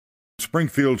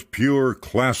Springfield's pure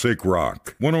classic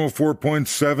rock.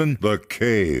 104.7 The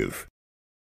Cave.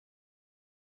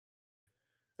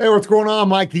 Hey, what's going on?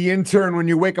 Mike, the intern. When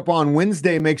you wake up on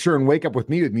Wednesday, make sure and wake up with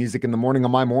me with music in the morning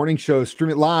on my morning show. Stream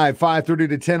it live 5:30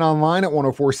 to 10 online at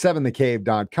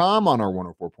 1047thecave.com on our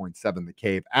 104.7 The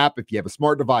Cave app. If you have a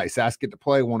smart device, ask it to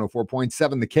play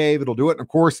 104.7 The Cave. It'll do it. And of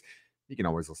course, you can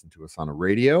always listen to us on a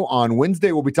radio. On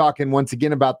Wednesday, we'll be talking once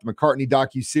again about the McCartney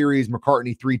docuseries,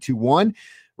 McCartney 321.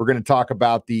 We're going to talk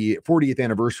about the 40th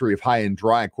anniversary of High and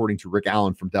Dry, according to Rick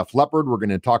Allen from Def Leppard. We're going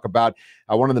to talk about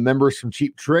one of the members from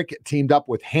Cheap Trick teamed up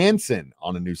with Hanson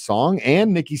on a new song.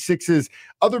 And Nikki Sixx's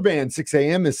other band, 6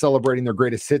 a.m., is celebrating their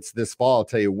greatest hits this fall. I'll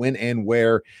tell you when and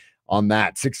where on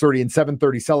that. 6:30 and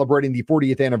 7:30, celebrating the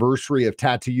 40th anniversary of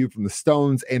Tattoo You from the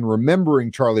Stones and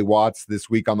remembering Charlie Watts this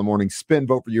week on the Morning Spin.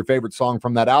 Vote for your favorite song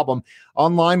from that album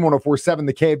online,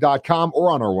 1047thecave.com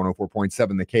or on our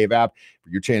 104.7 The Cave app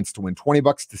for your chance to win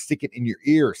 $20 to stick it in your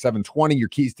ear. 7:20, your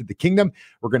keys to the kingdom.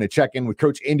 We're going to check in with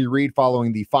Coach Andy Reid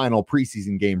following the final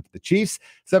preseason game for the Chiefs.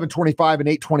 7:25 and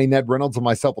 8:20, Ned Reynolds and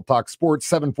myself will talk sports.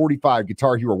 7:45,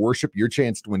 Guitar Hero Worship, your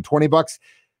chance to win $20.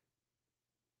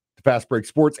 Fast Break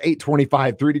Sports,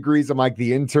 8:25, 3 degrees. I'm Mike,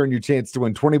 the intern. Your chance to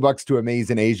win $20 to Amaze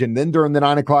an Asian. Then during the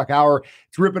 9 o'clock hour,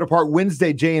 to rip it apart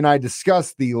Wednesday, Jay and I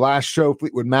discussed the last show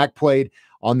Fleetwood Mac played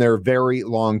on their very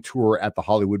long tour at the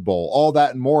Hollywood Bowl. All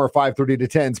that and more, 5:30 to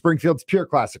 10. Springfield's pure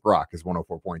classic rock is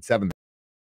 104.7.